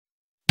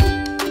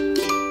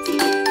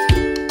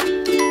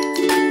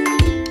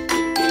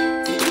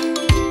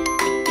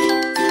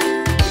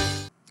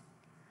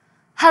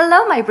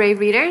Hello, my brave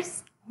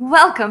readers!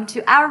 Welcome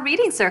to our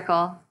reading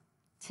circle.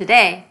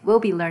 Today, we'll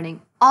be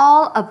learning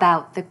all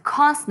about the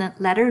consonant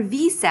letter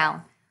V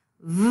sound,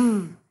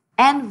 V,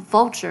 and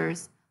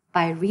vultures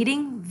by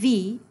reading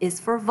V is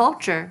for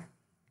Vulture.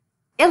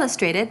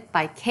 Illustrated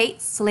by Kate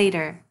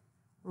Slater.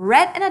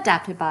 Read and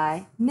adapted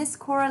by Miss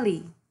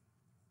Coralie.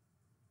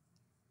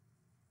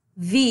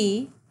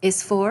 V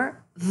is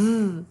for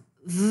V,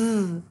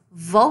 V,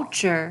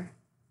 vulture.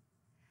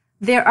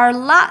 There are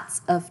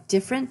lots of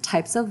different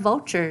types of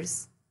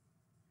vultures.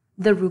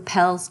 The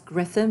Ruppel's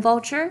griffin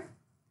vulture,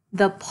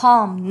 the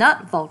palm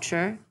nut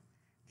vulture,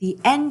 the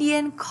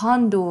Indian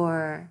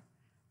condor,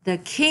 the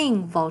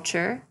king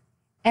vulture,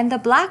 and the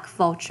black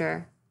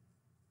vulture.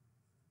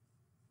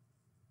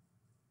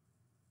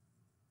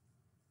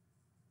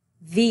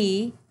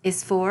 V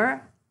is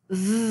for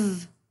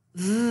V,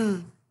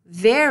 V,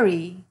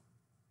 very.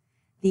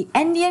 The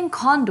Indian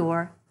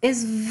condor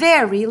is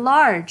very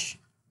large,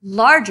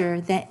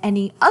 larger than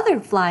any other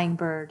flying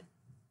bird.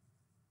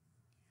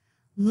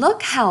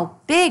 Look how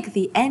big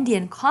the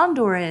Indian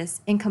condor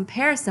is in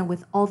comparison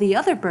with all the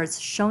other birds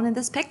shown in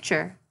this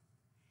picture.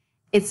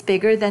 It's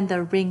bigger than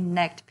the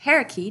ring-necked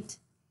parakeet,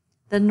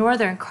 the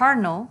northern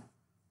cardinal,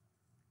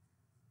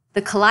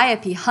 the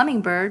calliope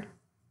hummingbird,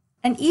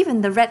 and even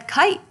the red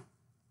kite.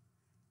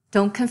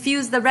 Don't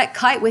confuse the red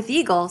kite with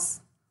eagles.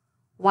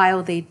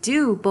 While they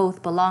do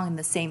both belong in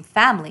the same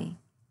family,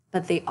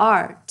 but they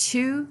are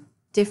two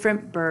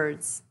different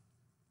birds.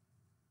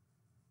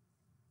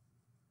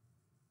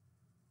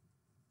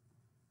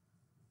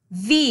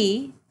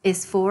 V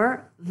is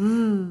for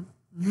V,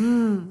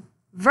 V,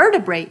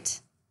 vertebrate.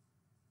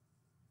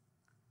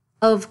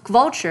 A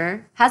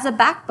vulture has a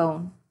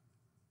backbone.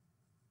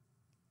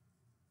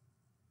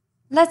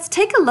 Let's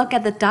take a look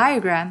at the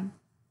diagram.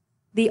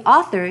 The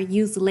author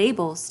used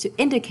labels to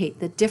indicate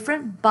the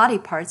different body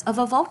parts of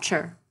a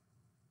vulture.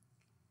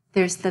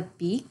 There's the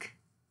beak,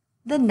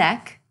 the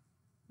neck,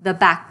 the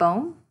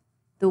backbone,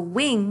 the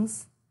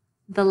wings,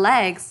 the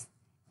legs,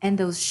 and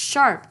those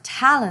sharp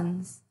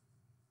talons.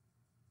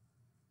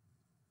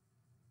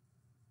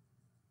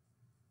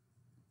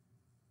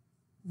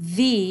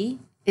 V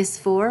is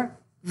for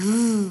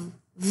V,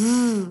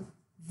 V,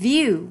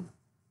 view.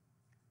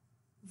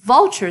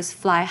 Vultures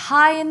fly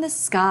high in the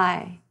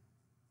sky.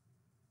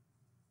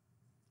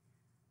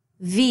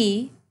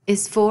 V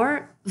is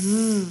for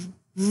V,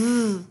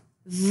 V,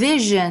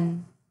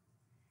 vision.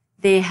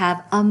 They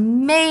have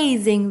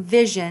amazing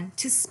vision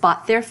to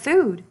spot their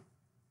food.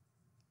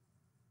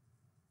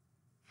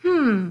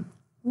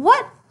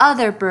 What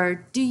other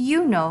bird do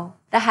you know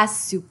that has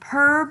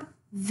superb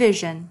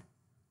vision?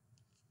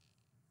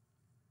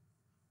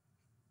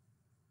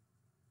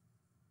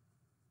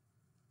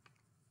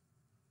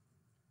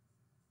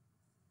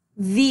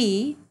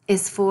 V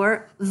is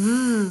for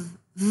V,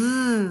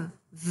 V,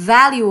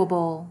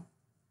 valuable.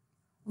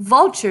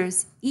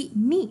 Vultures eat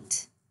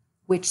meat,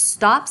 which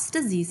stops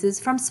diseases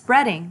from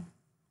spreading.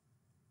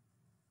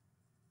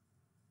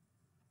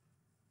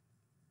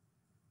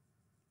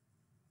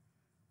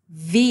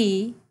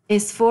 V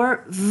is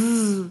for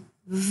V,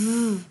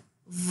 V,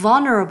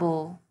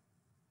 vulnerable.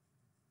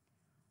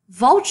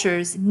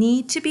 Vultures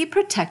need to be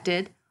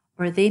protected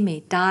or they may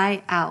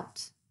die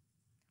out,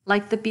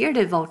 like the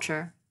bearded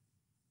vulture.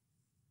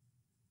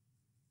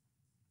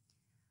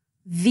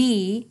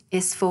 V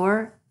is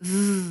for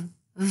V,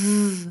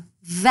 V,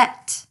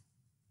 vet.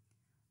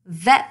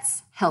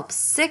 Vets help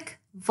sick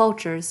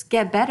vultures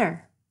get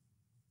better.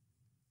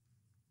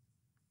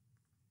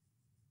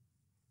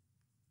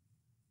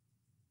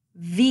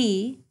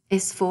 V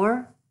is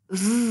for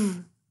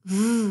V,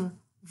 V,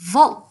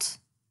 vault.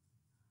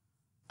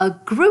 A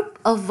group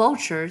of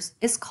vultures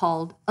is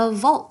called a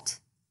vault,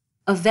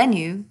 a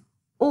venue,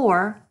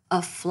 or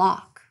a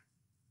flock.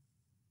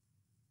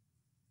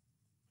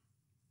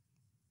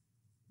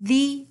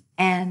 The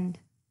end.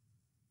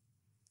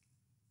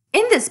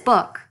 In this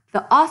book,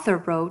 the author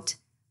wrote,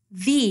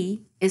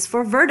 V is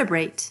for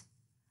vertebrate.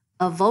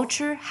 A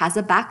vulture has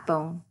a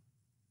backbone.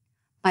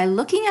 By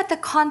looking at the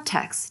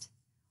context,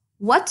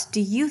 what do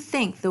you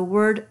think the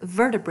word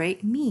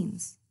vertebrate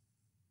means?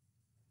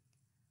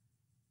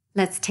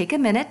 Let's take a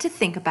minute to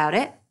think about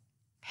it.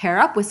 Pair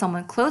up with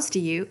someone close to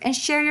you and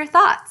share your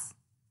thoughts.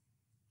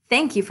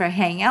 Thank you for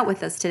hanging out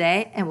with us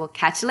today, and we'll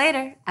catch you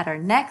later at our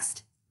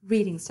next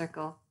reading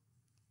circle.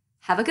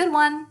 Have a good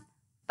one.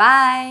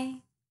 Bye.